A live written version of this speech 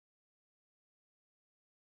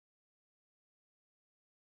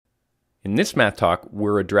In this math talk,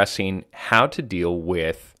 we're addressing how to deal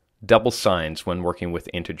with double signs when working with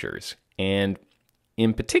integers. And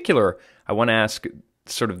in particular, I want to ask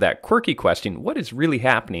sort of that quirky question, what is really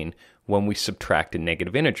happening when we subtract a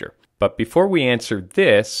negative integer? But before we answer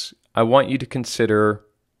this, I want you to consider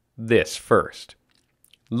this first.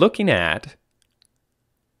 Looking at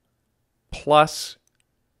plus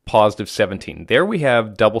positive 17. There we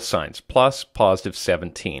have double signs, plus positive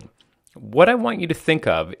 17. What I want you to think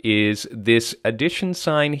of is this addition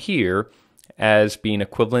sign here as being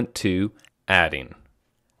equivalent to adding.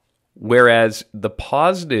 Whereas the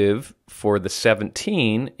positive for the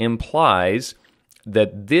 17 implies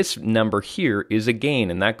that this number here is a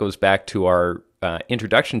gain, and that goes back to our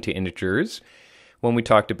introduction to integers when we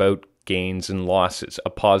talked about gains and losses. A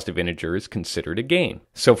positive integer is considered a gain.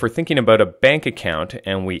 So if we're thinking about a bank account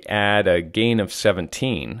and we add a gain of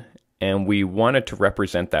 17, and we wanted to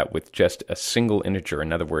represent that with just a single integer,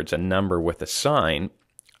 in other words, a number with a sign,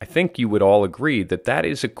 I think you would all agree that that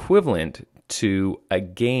is equivalent to a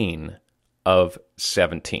gain of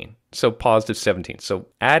 17. So positive 17. So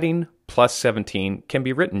adding plus 17 can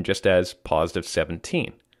be written just as positive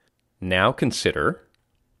 17. Now consider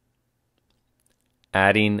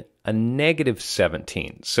adding a negative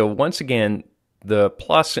 17. So once again, the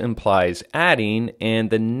plus implies adding, and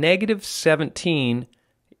the negative 17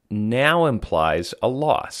 now implies a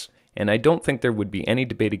loss. And I don't think there would be any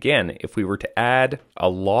debate again if we were to add a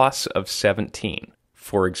loss of 17.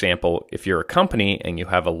 For example, if you're a company and you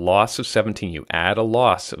have a loss of 17, you add a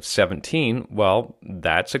loss of 17, well,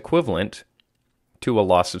 that's equivalent to a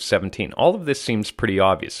loss of 17. All of this seems pretty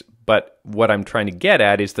obvious, but what I'm trying to get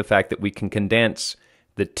at is the fact that we can condense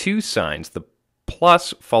the two signs, the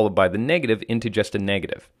plus followed by the negative, into just a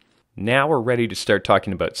negative. Now we're ready to start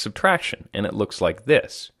talking about subtraction, and it looks like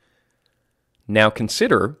this. Now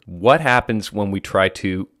consider what happens when we try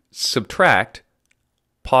to subtract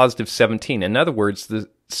positive 17. In other words, the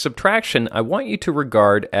subtraction I want you to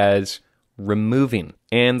regard as removing.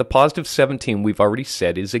 And the positive 17 we've already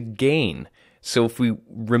said is a gain. So if we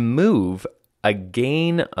remove a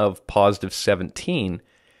gain of positive 17,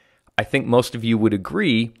 I think most of you would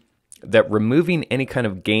agree that removing any kind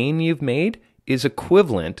of gain you've made is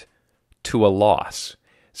equivalent to a loss.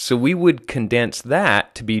 So we would condense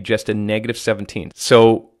that to be just a negative 17.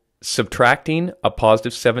 So subtracting a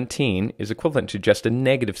positive 17 is equivalent to just a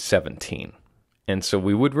negative 17. And so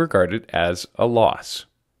we would regard it as a loss.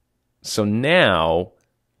 So now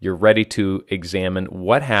you're ready to examine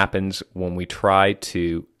what happens when we try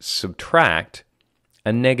to subtract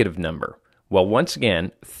a negative number. Well, once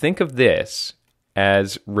again, think of this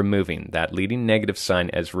as removing, that leading negative sign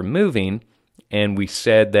as removing, and we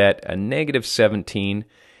said that a negative 17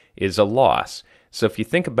 is a loss. So if you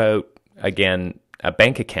think about, again, a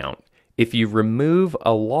bank account, if you remove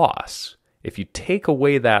a loss, if you take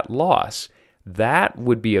away that loss, that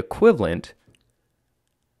would be equivalent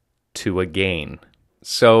to a gain.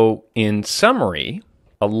 So in summary,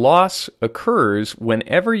 a loss occurs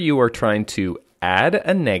whenever you are trying to add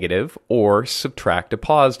a negative or subtract a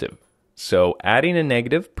positive. So adding a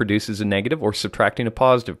negative produces a negative, or subtracting a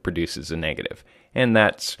positive produces a negative. And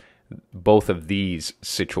that's both of these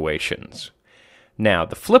situations. Now,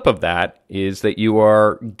 the flip of that is that you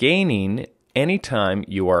are gaining anytime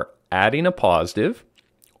you are adding a positive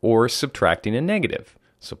or subtracting a negative.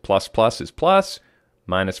 So plus plus is plus,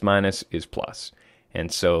 minus minus is plus.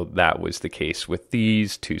 And so that was the case with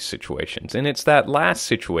these two situations. And it's that last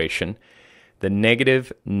situation, the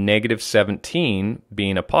negative 17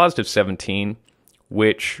 being a positive 17,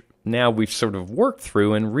 which now we've sort of worked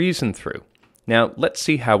through and reasoned through. Now, let's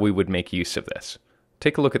see how we would make use of this.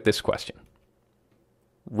 Take a look at this question.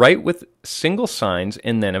 Write with single signs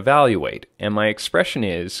and then evaluate. And my expression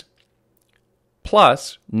is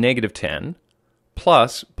plus negative 10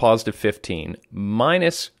 plus positive 15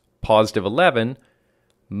 minus positive 11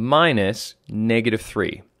 minus negative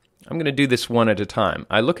 3. I'm going to do this one at a time.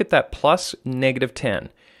 I look at that plus negative 10.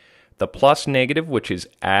 The plus negative, which is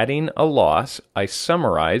adding a loss, I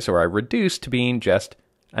summarize or I reduce to being just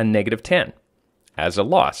a negative 10. As a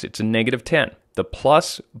loss, it's a negative 10. The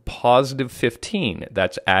plus positive 15,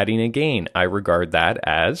 that's adding a gain. I regard that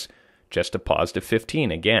as just a positive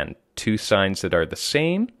 15. Again, two signs that are the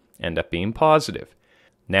same end up being positive.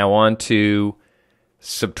 Now on to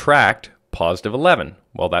subtract positive 11.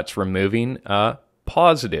 Well, that's removing a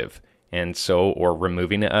positive, and so, or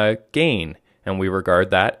removing a gain, and we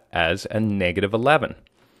regard that as a negative 11.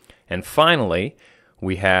 And finally,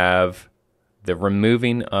 we have the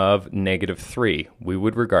removing of negative 3. We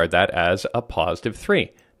would regard that as a positive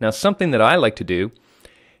 3. Now, something that I like to do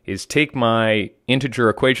is take my integer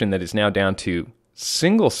equation that is now down to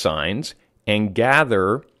single signs and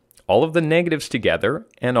gather all of the negatives together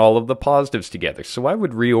and all of the positives together. So I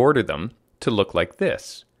would reorder them to look like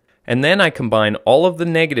this. And then I combine all of the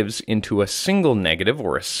negatives into a single negative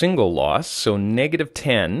or a single loss. So negative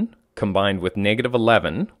 10 combined with negative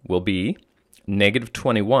 11 will be negative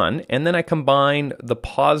 21. And then I combine the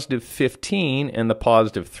positive 15 and the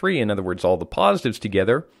positive 3, in other words, all the positives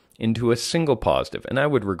together, into a single positive. And I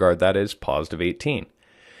would regard that as positive 18.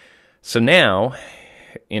 So now,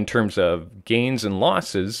 in terms of gains and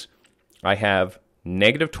losses, I have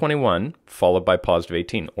negative 21 followed by positive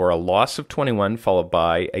 18, or a loss of 21 followed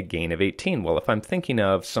by a gain of 18. Well, if I'm thinking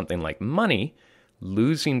of something like money,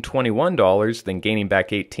 losing $21, then gaining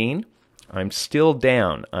back 18, I'm still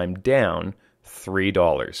down. I'm down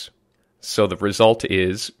 $3. So the result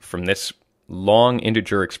is, from this long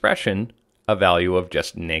integer expression, a value of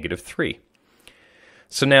just negative 3.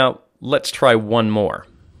 So now let's try one more.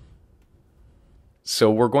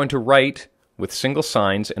 So we're going to write with single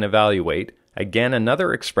signs and evaluate. Again,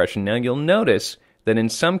 another expression. Now you'll notice that in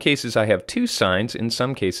some cases I have 2 signs, in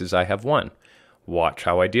some cases I have 1. Watch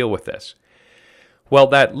how I deal with this. Well,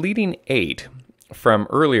 that leading 8 from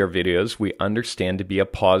earlier videos we understand to be a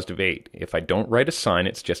positive 8. If I don't write a sign,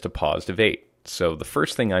 it's just a positive 8. So the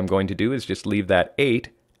first thing I'm going to do is just leave that 8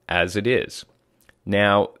 as it is.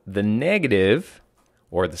 Now the negative,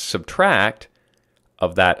 or the subtract,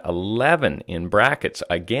 of that 11 in brackets,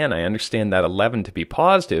 again, I understand that 11 to be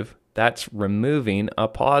positive. That's removing a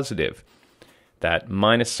positive. That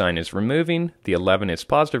minus sign is removing, the 11 is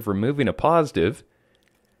positive. Removing a positive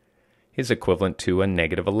is equivalent to a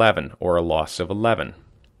negative 11, or a loss of 11.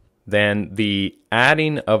 Then the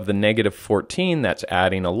adding of the negative 14, that's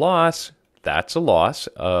adding a loss, that's a loss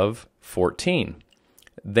of 14.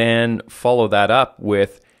 Then follow that up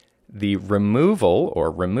with the removal, or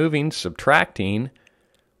removing, subtracting,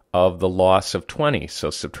 of the loss of 20. So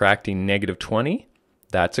subtracting negative 20,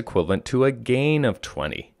 that's equivalent to a gain of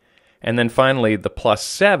 20. And then finally, the plus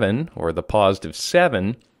 7, or the positive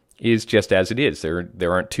 7, is just as it is.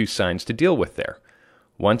 There aren't 2 signs to deal with there.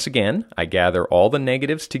 Once again, I gather all the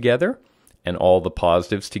negatives together and all the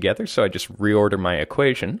positives together, so I just reorder my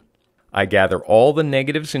equation. I gather all the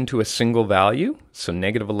negatives into a single value, so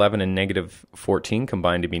negative 11 and negative 14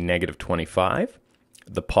 combine to be negative 25.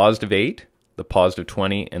 The positive 8, the positive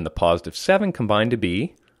 20, and the positive 7 combine to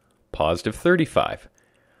be positive 35.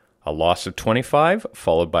 A loss of 25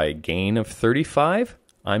 followed by a gain of 35.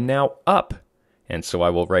 I'm now up, and so I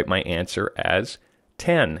will write my answer as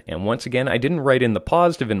 10. And once again, I didn't write in the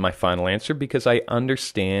positive in my final answer because I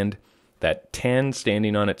understand that 10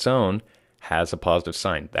 standing on its own has a positive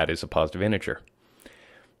sign. That is a positive integer.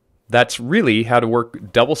 That's really how to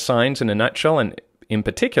work double signs in a nutshell, and in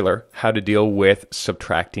particular, how to deal with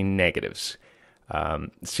subtracting negatives.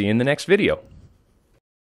 See you in the next video.